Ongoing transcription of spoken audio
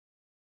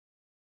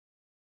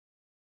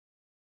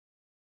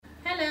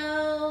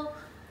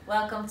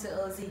Welcome to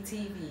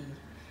OZTV.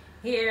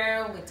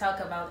 Here we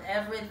talk about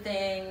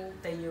everything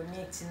that you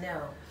need to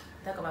know.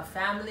 We talk about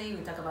family,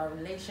 we talk about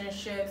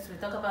relationships, we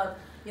talk about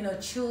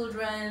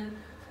children,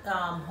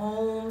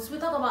 homes, we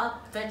talk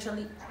about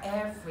virtually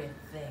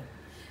everything.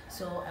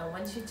 So I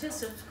want you to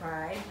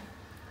subscribe,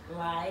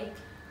 like,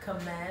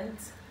 comment,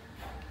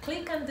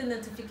 click on the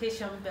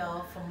notification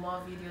bell for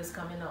more videos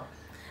coming up.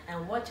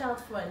 And watch out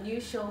for a new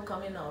show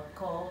coming up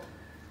called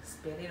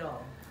Spit It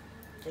All.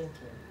 Thank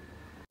you.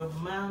 Your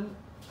man,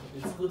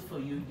 it's good for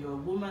you. Your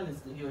woman is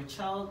good. You're a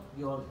child.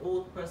 You're an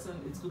old person.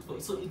 It's good for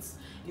you. So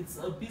it's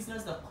a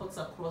business that cuts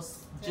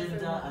across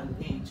gender and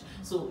age.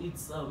 So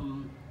it's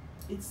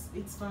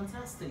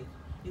fantastic.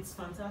 It's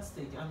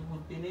fantastic, and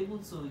we've been able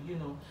to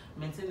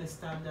maintain a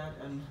standard,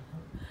 and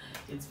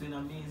it's been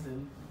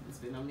amazing. It's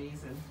been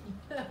amazing.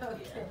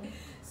 Okay. Yeah.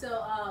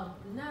 So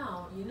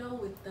now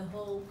with the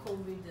whole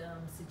COVID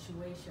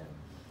situation,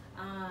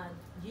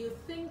 you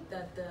think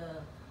that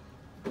the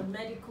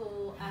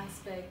medical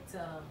aspect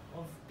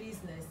of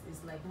business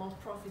is like more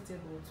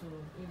profitable to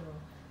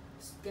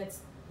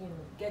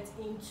get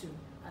into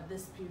at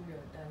this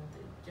period than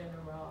the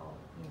general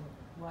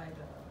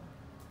wider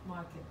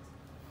market?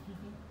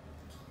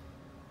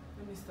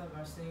 Let me start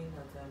by saying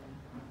that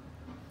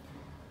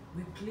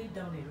we play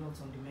down a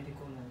lot on the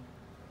medical line.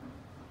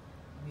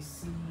 We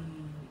see,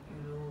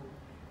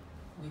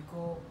 we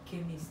call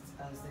chemists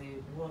as the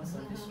ones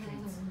on the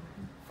streets,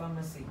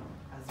 pharmacy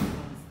as the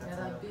ones that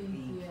are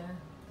big. Yeah.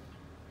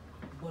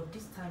 But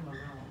this time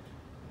around,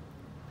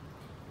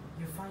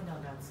 you find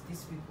out that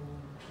these people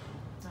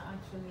are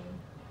actually,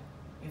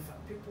 in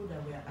fact, people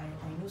that were,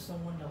 I know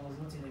someone that was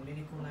not in the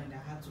medical line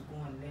that had to go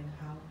and learn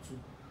how to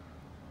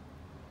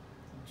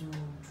do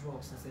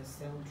drugs, as in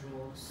sell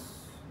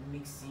drugs,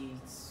 mix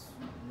it,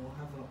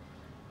 have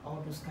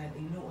all those kind,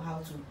 how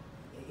to,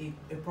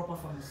 a proper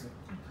pharmacy.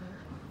 Okay.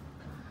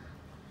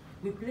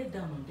 We play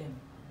down on them,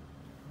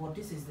 but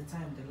this is the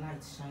time the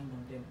light shine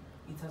on them.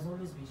 It has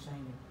always been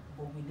shining,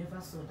 but we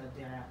never saw that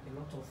there are a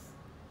lot of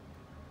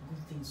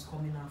good things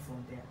coming out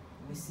from there.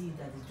 We see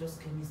that it's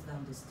just chemists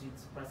down the street.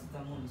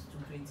 Paracetamol is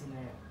 220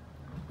 naira.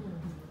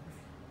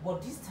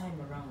 But this time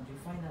around, you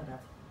find out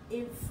that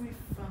every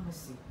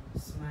pharmacy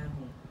smile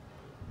home.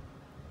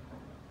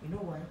 You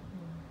know why?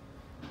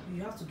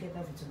 You have to get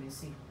that vitamin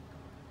C.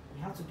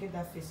 You have to get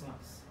that face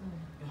mask.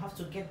 You have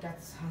to get that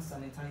hand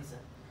sanitizer.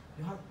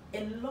 You have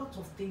a lot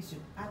of things.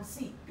 And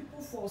see,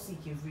 people fall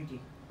sick every day.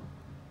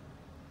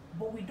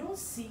 But we don't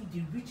see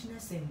the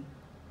richness in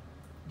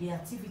the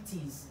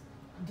activities.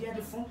 They are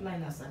the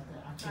frontliners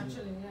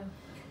actually. Yeah.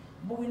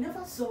 But we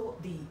never saw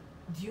the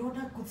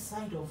other good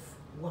side of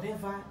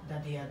whatever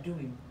that they are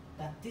doing.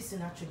 That this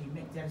can actually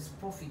make, there is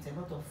profit, a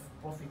lot of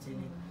profit in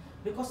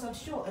it. Because I'm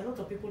sure a lot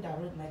of people that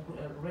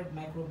read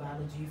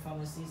microbiology,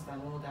 pharmacists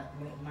and all that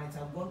might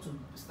have gone to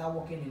start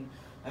working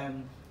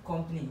in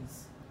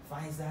companies,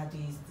 Pfizer,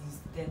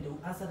 then they'll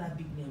answer that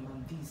big name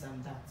and this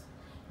and that.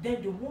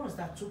 Then the ones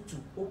that took to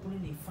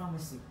opening a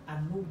pharmacy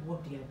and know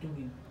what they are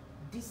doing,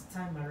 this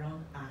time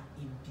around are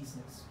in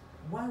business.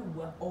 While we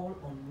were all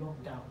on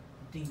lockdown,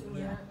 they were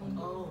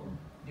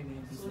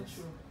in business.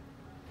 So true.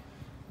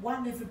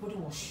 While everybody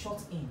was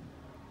shut in,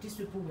 these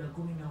people were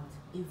going out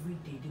every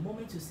day. The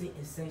moment you say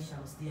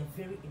essentials, they are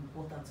very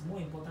important,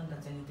 more important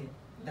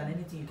than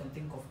anything you can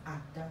think of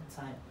at that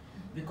time.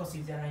 Because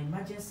if there are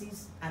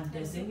emergencies and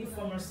there's any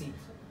pharmacy,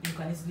 you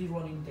can easily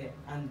run in there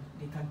and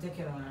they can take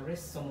care and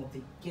arrest some of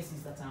the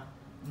cases that are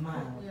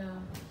mild. Yeah.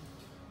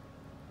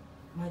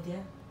 My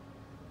dear,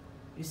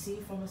 you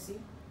see pharmacy,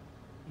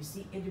 you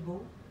see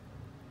edible,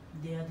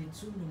 they are the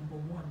two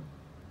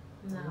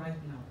 #1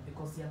 right now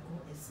because they are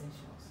called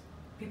essentials.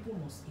 People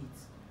must eat,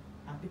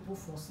 and people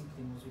fall sick,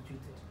 they must be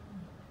treated.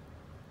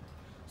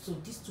 So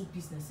these two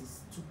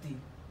businesses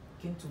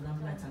came to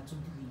limelight and took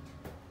the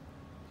lead.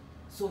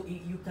 So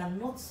you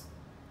cannot,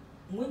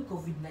 when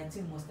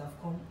COVID-19 must have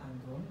come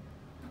and gone,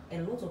 a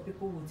lot of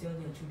people will tell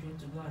their children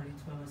to go and read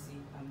pharmacy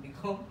and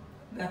become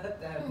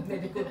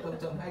medical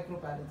doctor,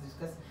 microbiologist,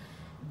 because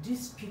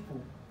these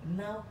people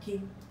now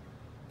came.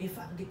 In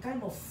fact, the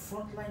kind of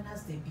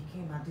frontliners they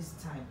became at this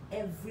time,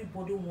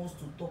 everybody wants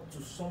to talk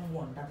to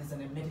someone that is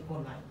in a medical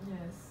line.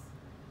 Yes.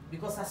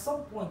 Because at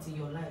some point in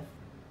your life,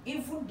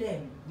 even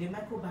then, the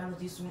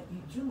microbiologists,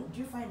 do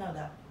you find out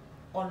that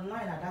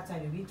online at that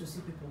time, you begin to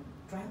see people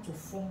trying to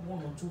form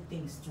one or two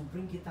things to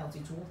bring it out.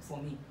 It worked for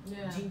me.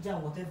 Yeah. Ginger,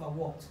 whatever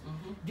worked.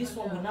 This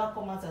one will now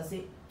come out and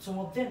say, some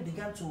of them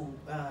began to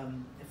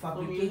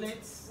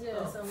formulate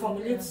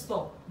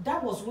stuff.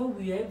 That was when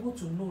we were able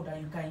to know that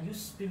you can use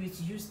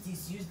spirits, use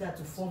this, use that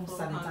to form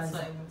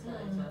sanitizer.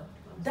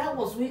 That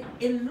was when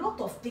a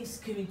lot of things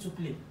came into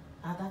play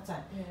at that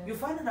time. Yeah. You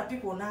find out that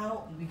people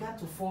now began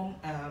to form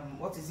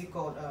what is it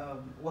called,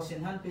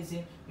 washing hand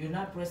patient. You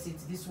now press it,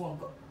 this one.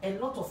 A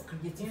lot of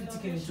creativity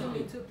came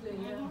into play.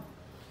 Yeah.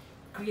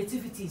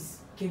 Creativities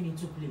came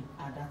into play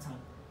at that time.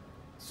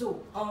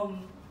 So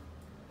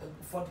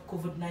for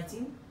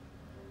COVID-19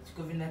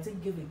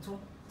 gave a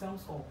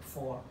thumbs up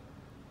for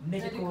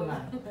medical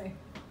line.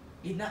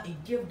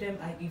 It gave them,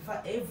 in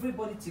fact,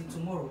 everybody till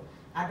tomorrow,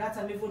 At that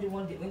time, everybody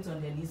went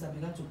on their knees and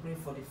began to pray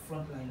for the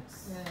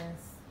frontliners.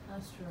 Yes,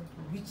 that's true.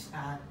 Which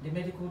are the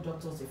medical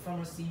doctors, the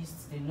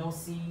pharmacists, the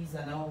nurses,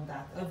 and all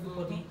that.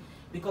 Everybody,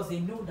 because they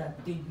know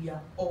that they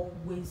are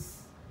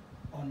always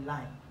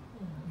online.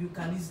 You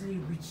can easily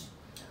reach.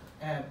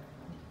 There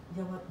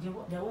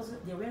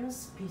were no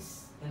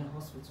space in the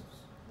hospitals.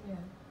 Yeah,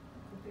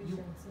 for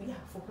patients. Yeah,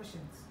 for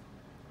patients.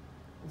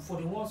 For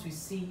the ones we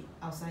see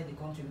outside the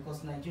country,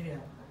 because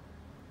Nigeria,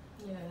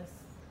 Yes.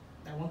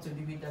 I want to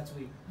leave it that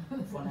way.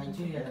 For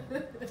Nigeria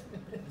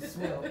as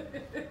well.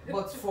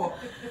 But for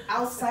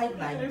outside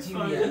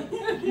Nigeria,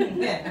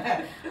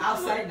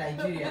 outside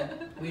Nigeria,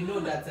 we know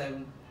that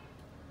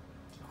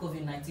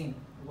COVID-19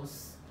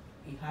 was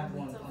a hard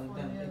one on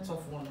them, a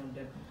tough one on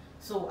them.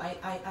 So I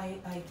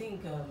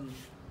think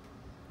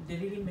they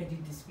really made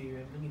it this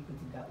period, let me put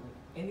it that way.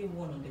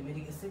 Anyone on the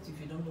medical, except if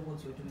you don't know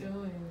what you're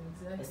doing.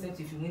 Exactly. Except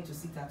if you need to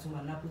sit at home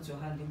and now put your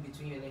hand in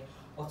between your legs.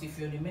 But if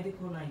you're in the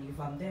medical line, if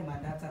I'm there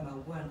at that time, I'll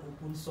go and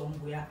open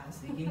somewhere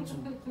and begin to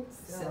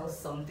sell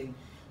something.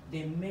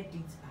 They made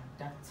it at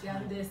that time.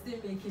 Yeah, they're still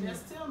making it.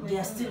 They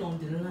are still on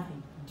the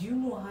line. Do you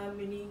know how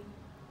many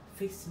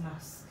face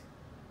masks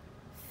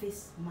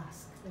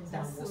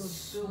that was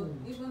sold?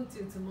 Even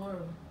till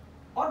tomorrow.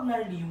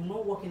 Ordinarily, you will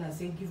not walk in and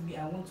say, give me,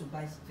 I want to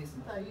buy face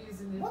mask. What are you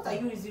using it What for? are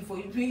you using for?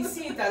 You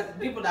see it as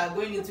people that are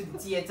going into the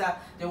theater,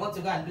 they want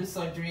to go and do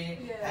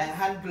surgery,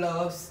 hand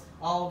gloves,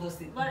 all those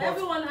things. But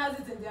everyone has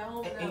it in their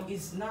home now.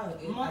 It's now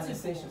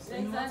multiples.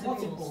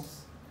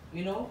 Multiples.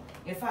 You know,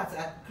 in fact,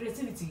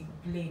 creativity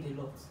played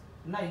a lot.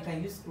 Now you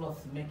can use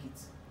cloth to make it,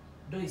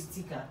 though it's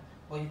thicker,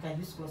 but you can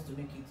use cloth to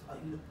make it. A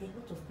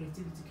lot of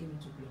creativity came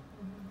into play.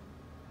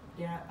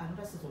 There are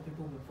another set of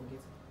people we're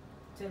forgetting.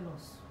 Tell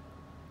us.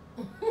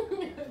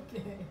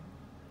 Okay.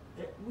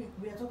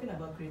 We are talking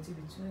about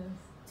creativity. Yes.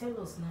 Tell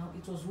us now,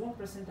 it was one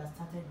person that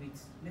started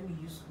with, let me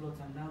use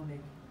cloth and now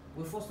make.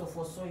 We first of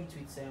all saw it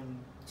with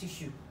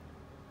tissue.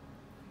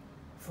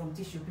 From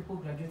tissue, people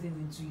graduated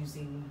into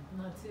using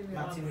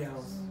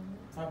materials,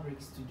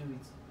 fabrics to do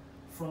it.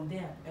 From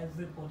there,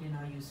 everybody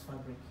now use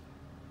fabric.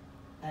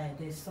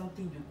 There's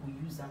something you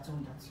could use at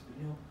home that,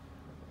 you know,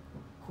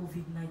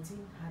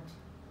 COVID-19 had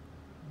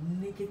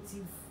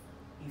negative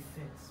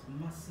effects,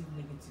 massive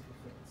negative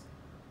effects.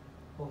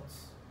 But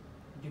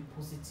the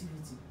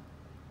positivity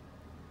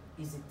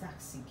is a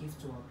tax it gives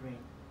to our brain.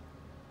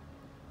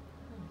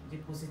 The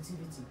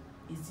positivity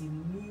is the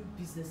new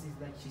businesses,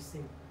 like she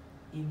said.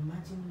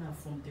 Imagine now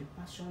from the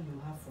passion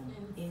you have from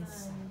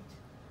inside,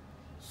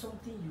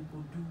 something you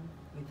could do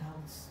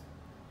without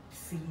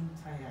feeling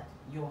tired.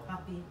 You're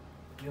happy,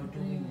 you're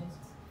doing it.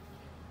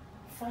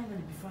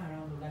 Finally, before I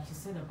round up, like she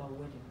said about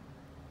wedding,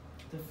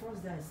 the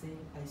first day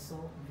I saw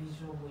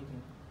visual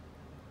wedding.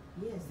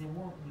 Yes, they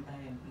wore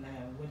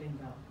wedding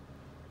gown,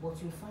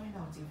 but you find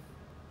out if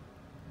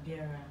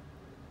there are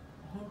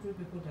 100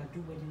 people that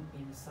do wedding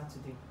in a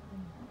Saturday,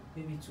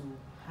 maybe to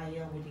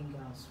hire wedding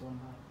gowns from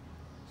her,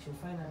 she'll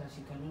find out that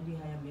she can only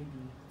hire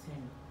maybe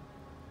 10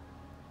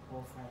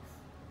 or 5,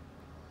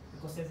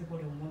 because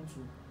everybody will want to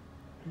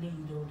lay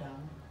it all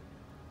down.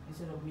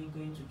 Instead of me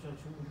going to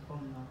church, who will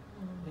come now?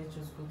 Let's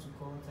just go to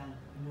court and,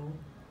 you know,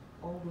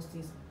 all those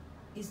things.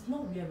 It's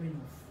not wearing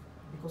off,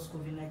 because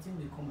COVID-19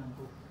 will come and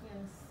go.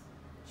 Yes.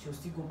 She'll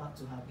still go back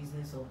to her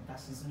business that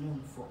she's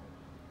known for.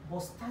 But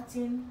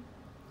starting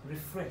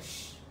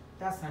Refresh,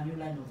 that's her new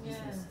line of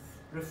business. Yes.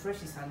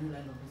 Refresh is her new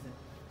line of business.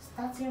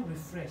 Starting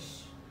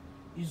Refresh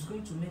is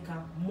going to make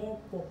her more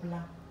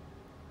popular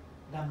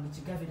than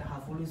Michigavi that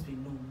have always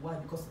been known. Why?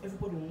 Because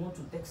everybody will want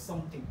to take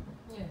something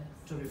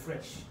to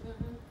refresh.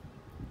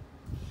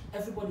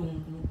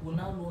 Everybody will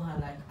now know her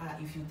like,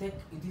 if you take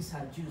this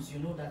her juice, you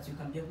know that you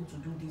can be able to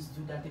do this,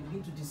 do that. They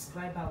begin to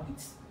describe her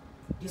with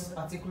this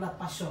particular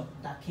passion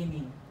that came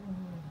in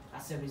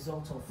as a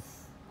result of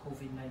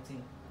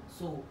COVID-19.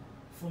 So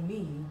for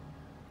me,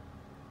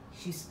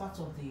 she's part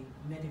of the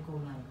medical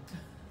line.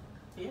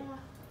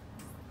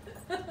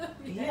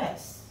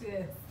 Yes.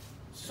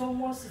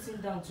 Someone sitting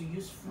down to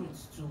use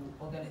fruits to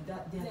organize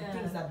that. There are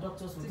things that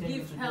doctors will tell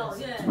you to do. To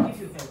give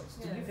you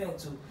health, to give health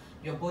to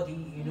your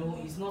body. You know,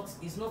 it's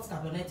not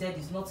carbonated,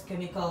 it's not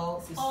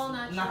chemical, it's all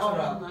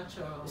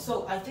natural.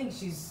 So I think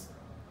she's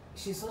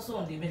also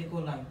on the medical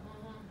line.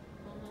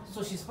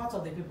 So she's part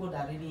of the people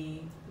that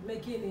really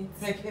making it.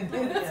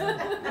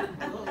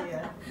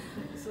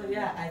 So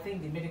yeah, I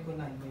think the medical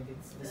line made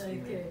it.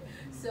 Okay.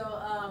 So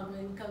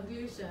in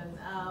conclusion,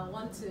 I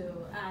want to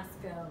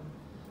ask,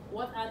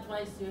 what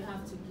advice do you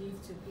have to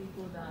give to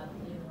people that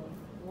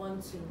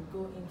want to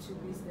go into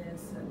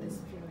business at this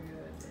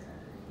period?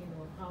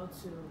 How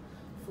to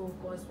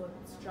focus? What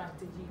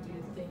strategy do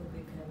you think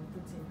they can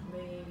put in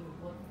play?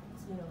 What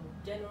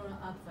general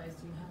advice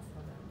do you have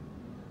for them?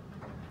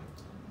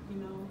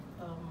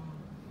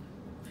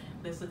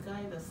 there's a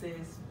guy that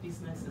says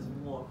business is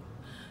war.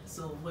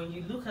 So when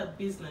you look at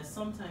business,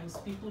 sometimes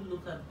people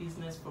look at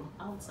business from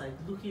outside,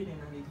 looking in,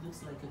 and it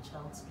looks like a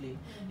child's play.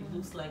 It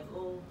looks like,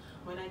 oh,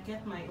 when I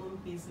get my own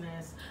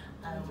business,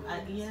 I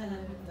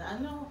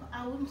know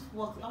I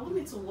wouldn't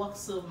need to work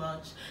so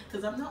much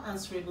because I'm not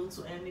answerable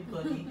to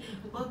anybody.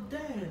 But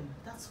then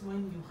that's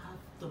when you have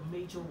the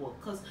major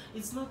work, because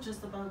it's not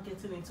just about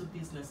getting into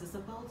business, it's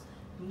about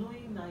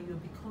knowing that you're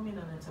becoming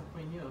an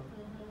entrepreneur.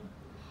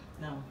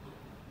 Now,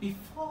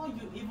 before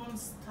you even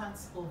start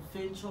or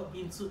venture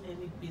into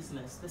any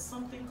business, there's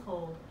something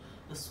called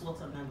the SWOT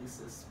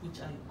analysis,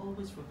 which I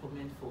always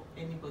recommend for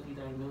anybody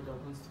that I know that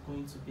wants to go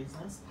into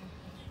business.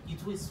 You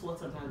do a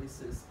SWOT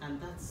analysis,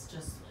 and that's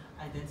just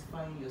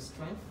identifying your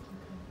strength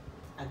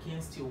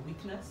against your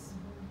weakness,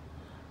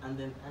 and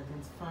then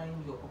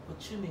identifying your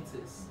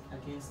opportunities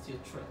against your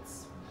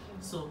threats.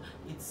 So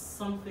it's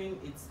something,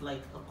 it's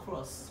like a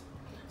cross.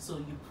 So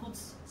you put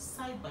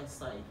side by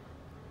side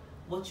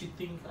what you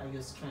think are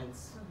your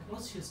strengths.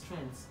 What's your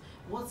strengths?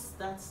 What's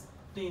that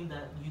thing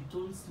that you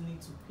don't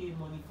need to pay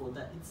money for,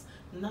 that it's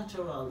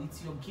natural,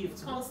 it's your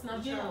gift? What's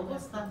that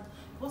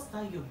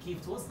your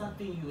gift? What's that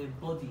thing you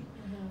embody?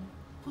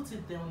 Put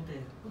it down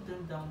there, put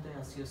them down there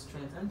as your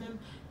strength. And then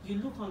you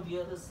look on the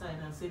other side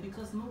and say,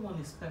 because no one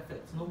is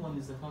perfect, no one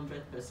is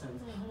 100%.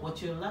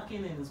 What you're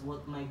lacking in is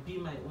what might be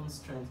my own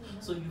strength.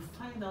 So you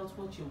find out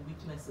what your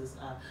weaknesses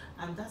are,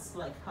 and that's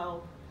like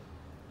how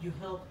you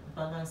help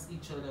balance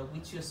each other.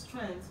 With your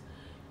strength,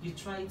 you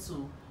try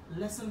to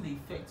lessen the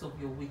effect of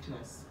your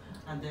weakness.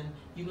 And then,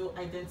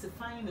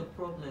 identifying a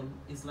problem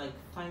is like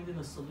finding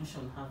a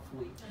solution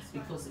halfway.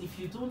 Because if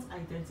you don't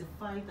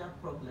identify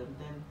that problem,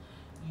 then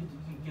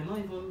you're not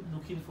even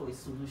looking for a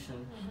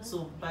solution.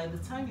 So by the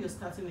time you're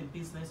starting a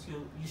business,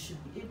 you should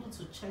be able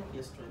to check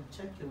your strength,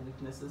 check your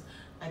weaknesses,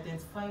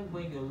 identify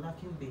where you're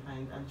lacking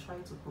behind, and try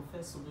to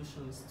profess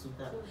solutions to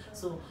that,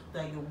 so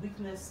that your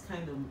weakness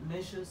kind of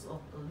measures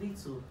up a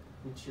little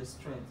with your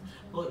strength.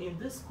 But in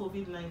this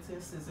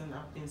COVID-19 season,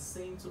 I've been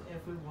saying to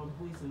everyone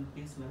who is in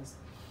business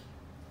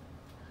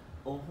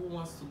or who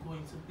wants to go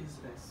into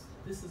business,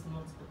 this is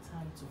not the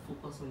time to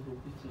focus on your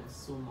weakness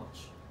so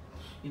much.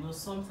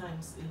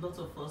 Sometimes a lot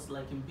of us,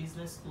 like in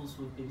business schools,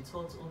 we've been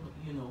taught,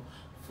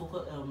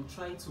 focus,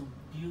 try to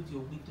build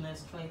your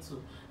weakness,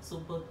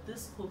 but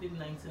this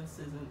COVID-19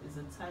 season is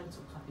a time to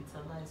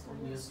capitalize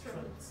on your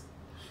strengths.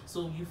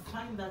 So you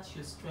find that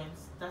your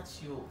strengths,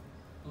 that's your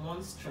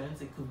one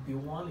strength, it could be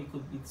one, it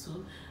could be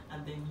two,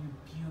 and then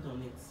you build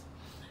on it.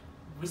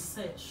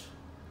 Research,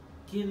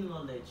 gain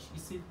knowledge. You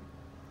see,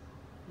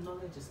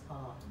 knowledge is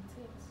power,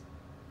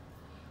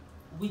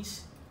 which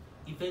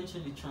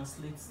eventually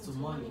translates to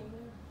money.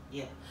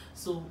 Yeah.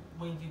 So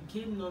when you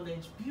gain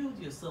knowledge, build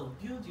yourself,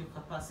 build your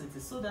capacity,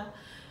 so that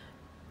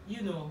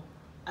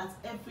at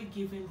every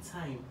given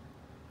time,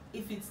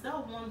 if it's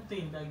that one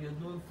thing that you're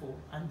known for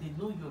and they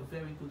know you're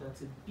very good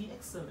at it, be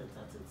excellent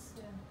at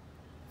it.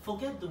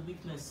 Forget the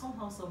weakness.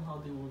 Somehow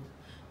they would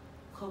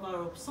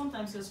cover up.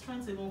 Sometimes your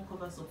strength even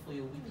covers up for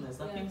your weakness,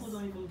 that people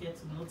don't even get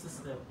to notice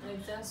them.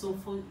 So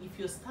if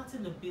you're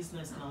starting a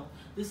business now,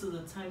 this is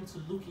the time to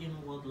look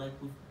inward, like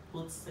we've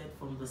both said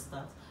from the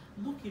start.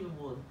 Look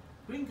inward,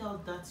 bring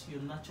out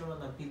your natural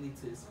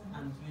abilities,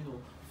 and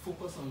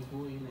focus on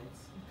growing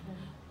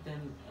it.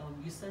 Then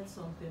you said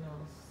something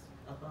else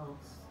about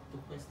the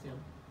question.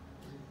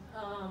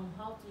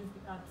 How do you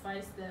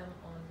advise them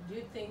on? Do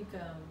you think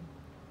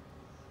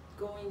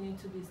going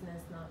into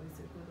business now is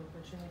a good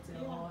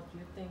opportunity, or do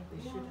you think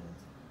they shouldn't?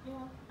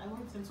 Yeah, I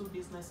went into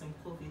business in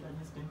COVID, and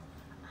it's been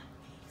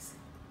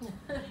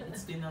amazing.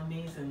 It's been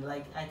amazing.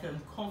 Like, I can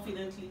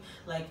confidently,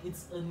 like,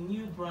 it's a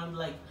new brand.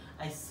 Like,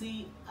 I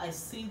see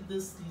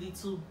this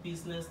little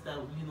business that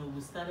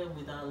we started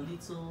with our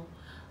little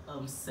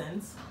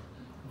cents,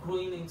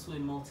 growing into a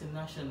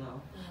multinational.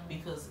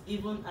 Because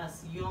even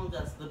as young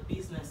as the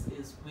business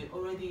is, we're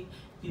already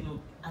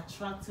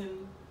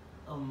attracting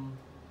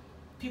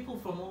people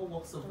from all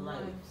walks of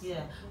life.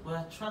 We're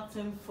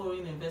attracting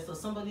foreign investors.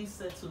 Somebody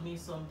said to me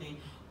someday,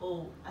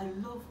 "Oh, I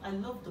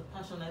love the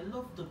passion. I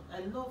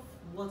love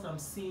what I'm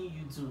seeing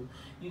you do.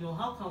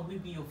 How can we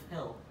be of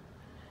help?"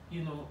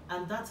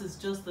 And that is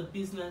just the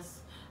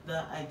business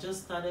that I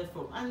just started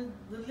from. And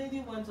the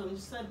lady went on,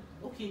 she said,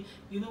 "Okay,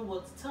 you know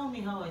what? Tell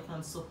me how I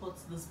can support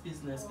this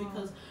business."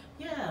 Because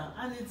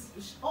and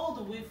it's all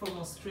the way from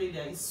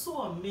Australia. It's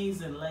so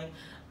amazing. Like,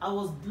 I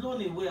was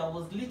blown away. I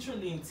was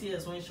literally in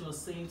tears when she was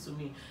saying to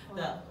me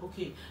that,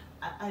 okay,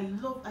 I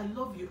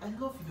love you. I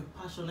love your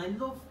passion.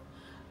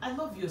 I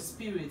love your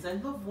spirit. I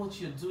love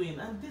what you're doing.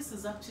 And this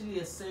is actually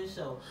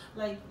essential.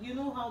 Like,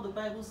 how the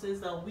Bible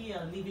says that we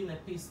are living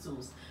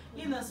epistles.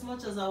 In as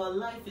much as our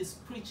life is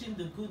preaching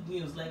the good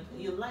news, like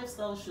your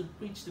lifestyle should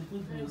preach the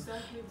good news.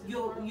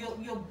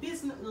 Your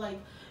business, like,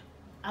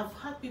 I've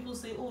had people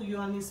say, "Oh,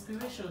 you're an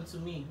inspiration to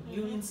me.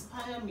 You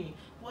inspire me."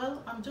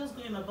 Well, I'm just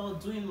going about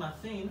doing my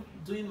thing,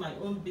 doing my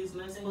own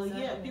business.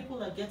 But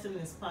people are getting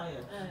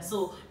inspired.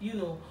 So,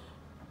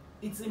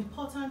 it's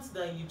important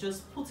that you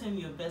just put in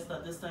your best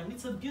at this time.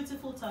 It's a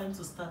beautiful time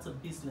to start a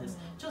business.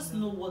 Just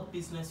know what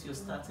business you're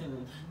starting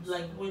in.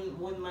 Like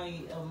when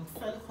my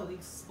fellow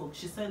colleague spoke,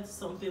 she said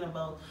something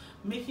about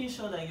making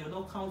sure that you're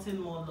not counting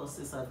more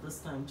losses at this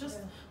time. Just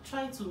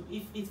try to,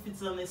 if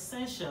it's an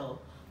essential,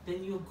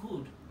 then you're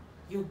good.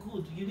 You're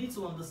good. You need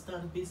to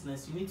understand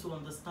business. You need to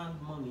understand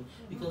money,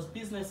 because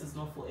business is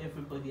not for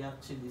everybody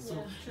actually.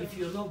 So if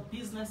you're not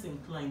business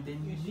inclined,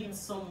 then you need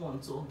someone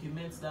to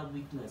augment that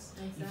weakness.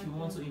 If you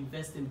want to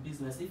invest in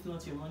business, if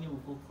not, your money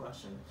will go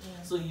crashing.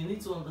 So you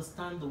need to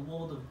understand the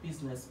world of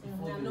business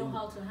before you know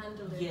how to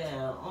handle it.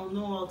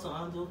 Know how to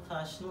handle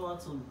cash. Know how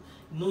to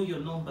know your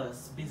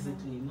numbers.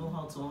 Basically, know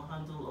how to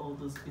handle all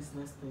those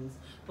business things.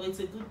 But it's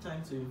a good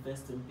time to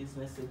invest in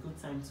business. A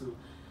good time to,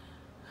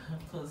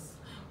 because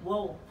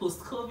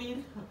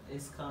post-COVID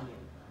is coming.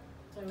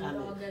 So we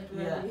all get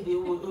ready.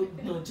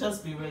 No,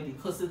 just be ready,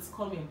 because it's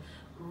coming.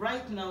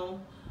 Right now,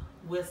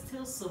 we're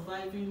still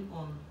surviving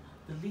on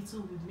the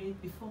little we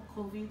made before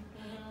COVID.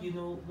 You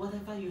know,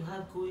 whatever you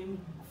had going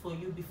for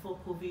you before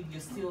COVID, you're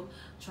still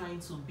trying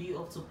to be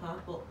up to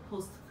par. But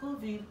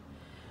post-COVID,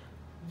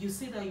 you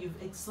see that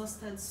you've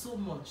exhausted so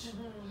much,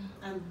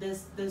 and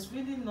there's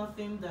really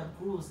nothing that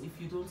grows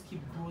if you don't keep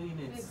growing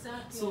it.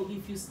 Exactly. So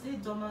if you stay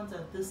dormant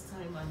at this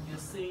time and you're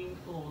saying,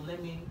 oh,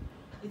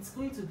 it's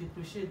going to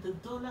depreciate. The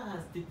dollar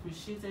has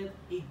depreciated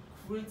a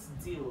great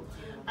deal,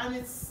 and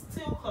it's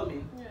still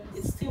coming.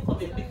 It's still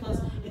coming,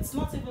 because it's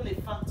not even a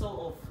factor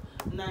of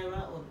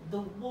Naira, or the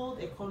world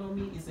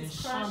economy is in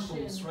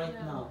shambles right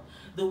now.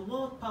 The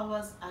world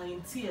powers are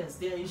in tears.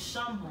 They are in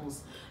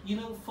shambles. You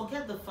know,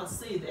 forget the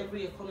facade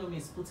every economy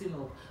is putting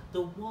up.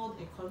 The world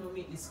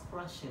economy is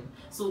crashing.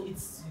 So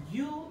it's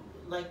you,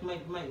 like my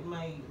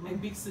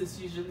big sis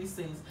usually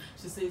says,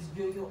 she says,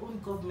 you're your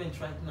own government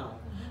right now.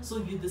 So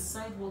you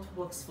decide what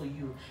works for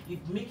you.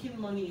 If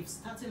making money, if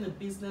starting a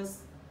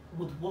business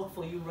would work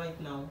for you right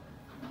now,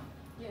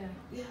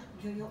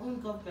 you're your own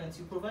government.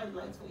 You provide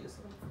light for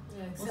yourself.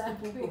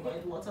 Most people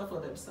provide water for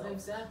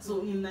themselves.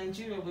 So in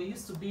Nigeria, we're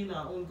used to being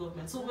our own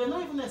government. So we're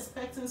not even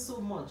expecting so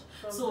much.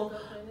 From so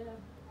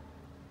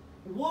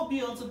woe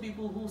be unto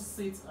people who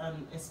sit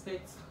and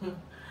expect,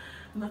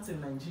 not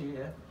in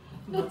Nigeria.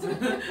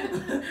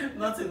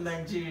 Not in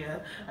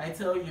Nigeria, I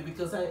tell you,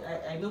 because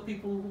I know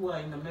people who are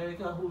in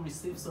America who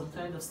receive some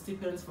kind of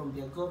stipends from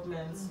their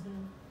governments.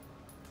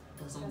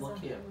 Doesn't work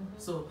here.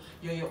 So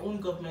you're your own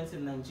government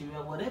in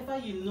Nigeria. Whatever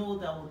you know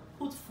that will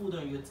put food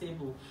on your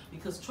table,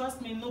 because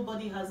trust me,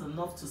 nobody has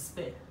enough to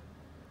spare.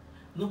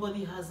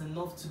 Nobody has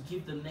enough to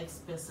give the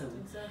next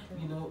person.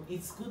 You know,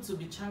 it's good to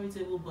be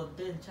charitable, but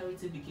then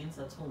charity begins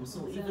at home.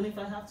 So even if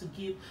I have to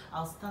give,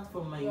 I'll start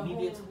from my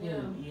immediate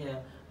home.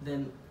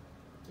 Then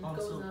it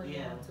goes on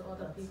to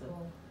other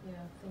people.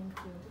 Thank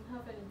you. Do you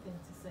have anything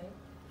to say?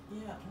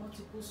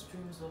 Multiple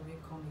streams of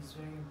income is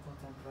very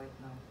important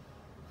right now.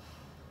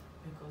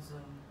 Because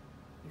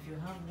if you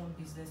have one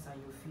business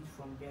and you feed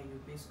from there, you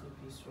bake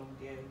cookies from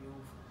there,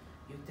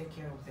 you take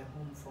care of the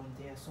home from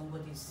there,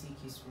 somebody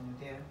sick is from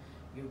there,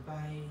 you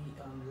buy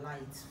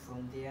lights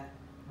from there.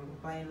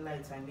 Buying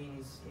lights, I mean,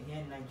 is here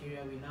in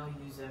Nigeria we now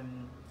use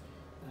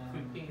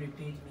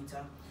prepaid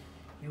meter.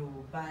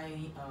 You buy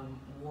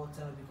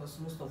water, because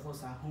most of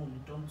us at home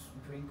don't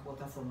drink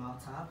water from our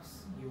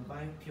taps. You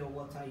buy pure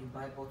water, you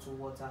buy bottled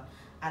water,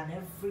 and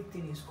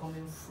everything is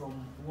coming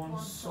from one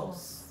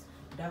source.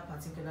 That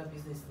particular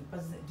business, the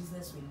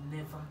business will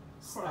never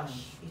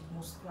crash. It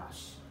must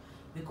crash,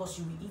 because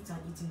you will eat and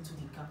eat into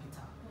the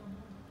capital.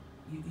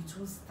 It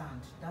won't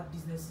stand. That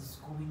business is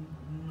going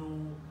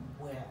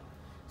nowhere.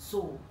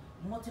 So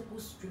multiple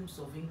streams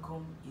of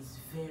income is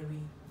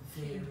very,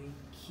 very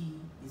key,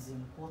 is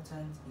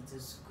important, it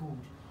is good.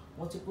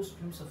 Multiple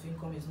streams of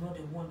income is not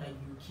the one that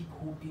you keep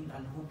hoping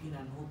and hoping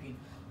and hoping.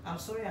 I'm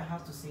sorry I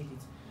have to say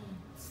it.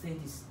 Say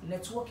this,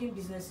 networking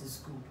business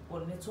is good,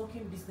 but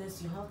networking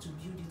business, you have to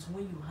build it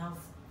when you have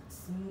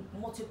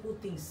multiple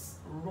things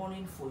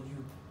running for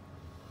you.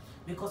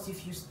 Because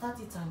if you start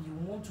it and you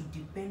want to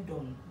depend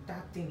on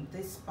that thing,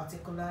 this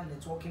particular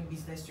networking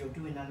business you're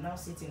doing, and now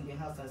sit in the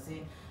house and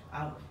say,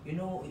 you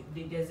know,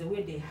 there's a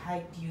way they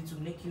hype you to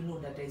make you know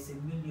that there's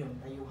 $1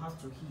 million that you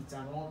have to hit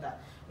and all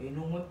that. You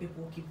know, when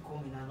people keep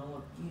coming and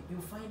all,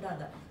 you find out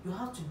that you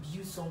have to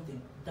build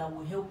something that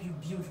will help you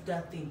build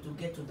that thing to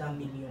get to that $1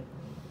 million.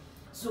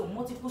 So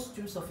multiple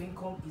streams of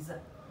income is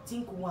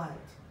think wide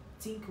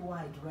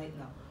right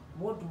now.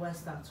 What do I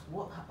start?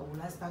 What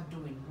will I start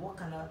doing? What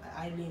can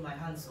I lay my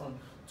hands on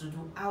to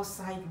do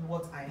outside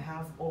what I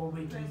have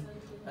already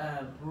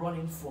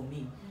running for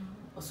me?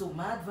 So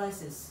my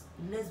advice is,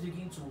 let's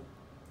begin to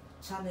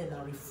channel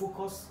and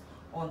refocus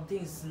on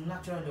things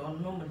naturally or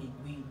normally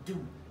we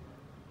do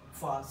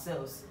for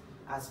ourselves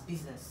as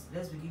business.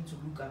 Let's begin to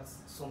look at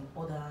some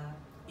other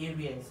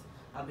areas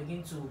and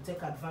begin to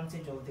take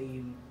advantage of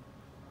the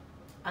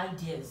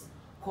ideas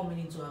coming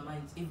into our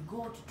minds. If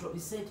God, he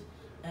said,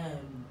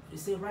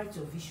 write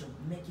your vision,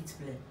 make it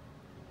plain.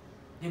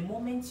 The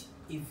moment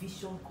a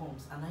vision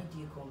comes, an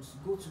idea comes,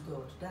 go to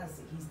God.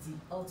 He's the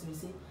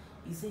ultimate.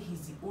 He said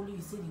he's the only.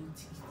 He said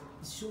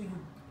he show you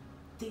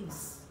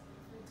things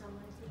Great and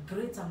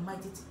mighty. great and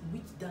mighty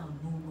which thou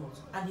know not,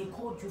 and he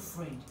called you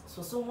friend.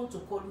 So someone to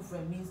call you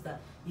friend means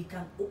that he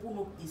can open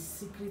up a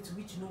secret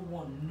which no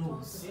one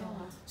knows. Yeah.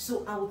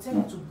 So I will tell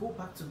you to go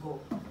back to God,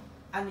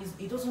 and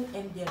it doesn't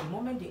end there. The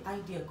moment the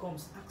idea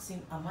comes, ask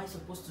him, am I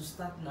supposed to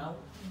start now?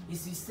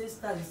 If he says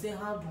start, you say,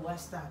 how do I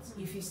start?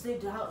 If he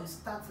said how it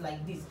starts like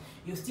this,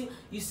 you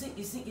see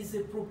it's a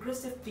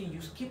progressive thing. You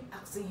keep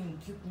asking him,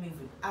 keep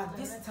moving. At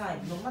this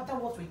time, no matter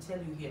what we tell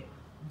you here,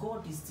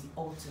 God is the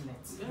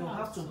ultimate. Yeah, You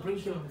have to so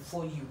bring true. him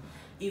before you.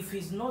 If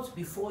he's not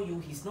before you,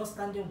 he's not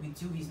standing with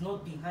you, he's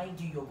not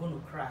behind you, you're going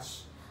to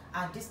crash.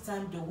 At this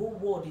time, the whole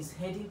world is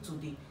heading to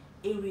the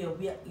area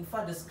where, in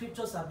fact, the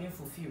scriptures are being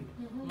fulfilled.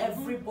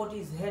 Everybody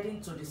is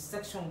heading to the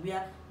section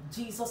where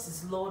Jesus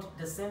is Lord,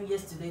 the same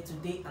yesterday,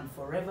 today, and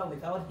forever.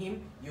 Without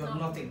him, you're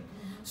nothing.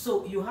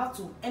 So you have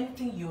to,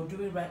 anything you're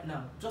doing right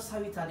now, just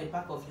have it at the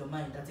back of your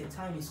mind that a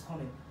time is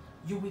coming.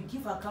 You will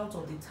give account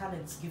of the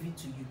talents given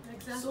to you.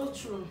 Exactly. So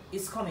true.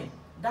 It's coming.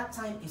 That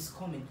time is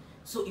coming.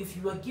 So if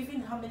you are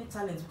given how many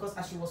talents, because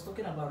as she was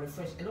talking about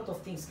refresh, a lot of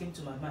things came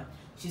to my mind.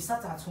 She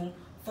sat at home,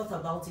 thought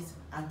about it,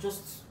 and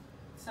just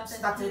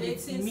started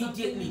it creating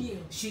immediately. something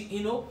new.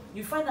 She,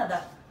 you find out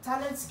that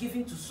talents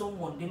given to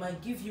someone, they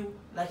might give you,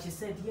 like she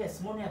said,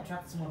 yes, money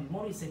attracts money.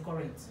 Money is a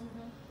current.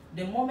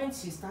 The moment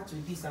she starts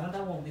with this,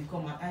 another one will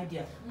become an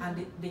idea,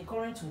 and the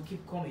current will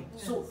keep coming.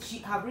 Yes. So she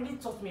have really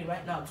taught me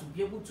right now to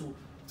be able to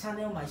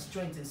channel my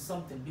strength in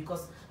something,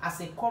 because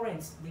as a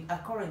current,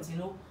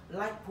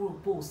 like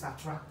poles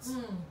attract.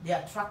 They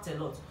attract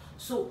a lot.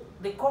 So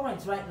the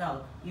current right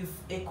now, if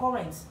a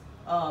current,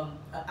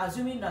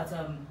 assuming that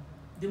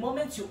the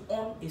moment you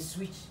on a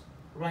switch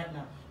right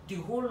now, the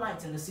whole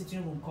light in the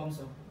sitting room comes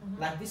on.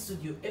 Like this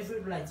studio,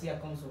 every light here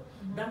comes on.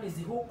 That means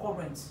the whole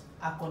currents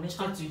are connected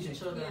Charge to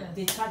each other. Yes.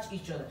 They charge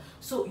each other.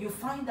 So you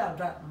find out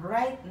that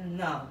right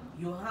now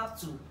you have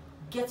to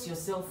get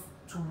yourself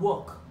to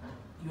work.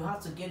 You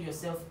have to get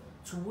yourself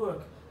to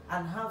work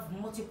and have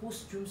multiple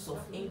streams of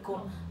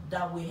income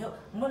that will help.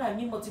 When I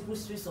mean multiple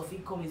streams of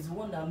income, is the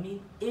one that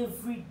mean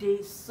every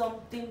day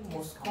something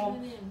must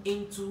come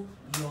into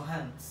your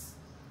hands.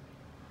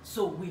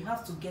 So we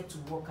have to get to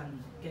work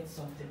and get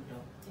something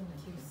done. Thank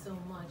you so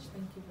much.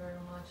 Thank you very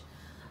much.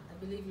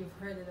 I believe you've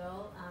heard it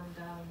all, and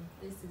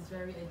this is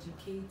very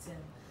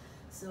educating.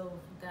 So,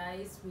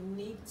 guys, we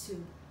need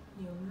to,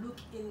 look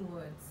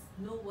inwards,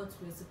 know what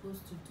we're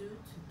supposed to do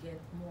to get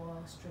more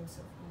streams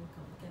of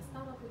income. You can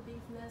start up a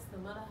business, no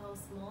matter how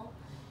small.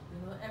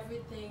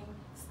 Everything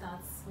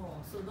starts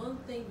small. So don't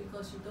think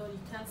because you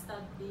can't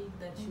start big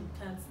that you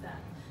can't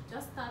start.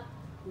 Just start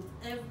with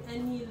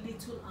any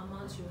little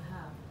amount you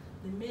have.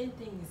 The main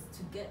thing is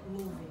to get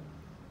moving.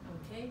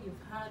 Okay,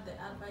 you've heard the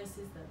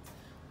advices that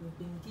we've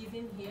been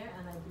given here,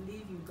 and I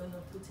believe you're going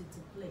to put it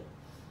to play.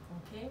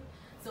 Okay,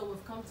 so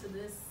we've come to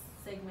this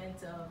segment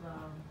of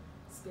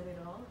Spill It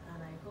All,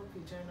 and I hope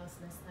you join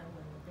us next time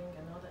when we bring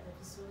another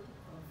episode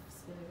of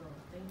Spill It All.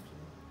 Thank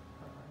you.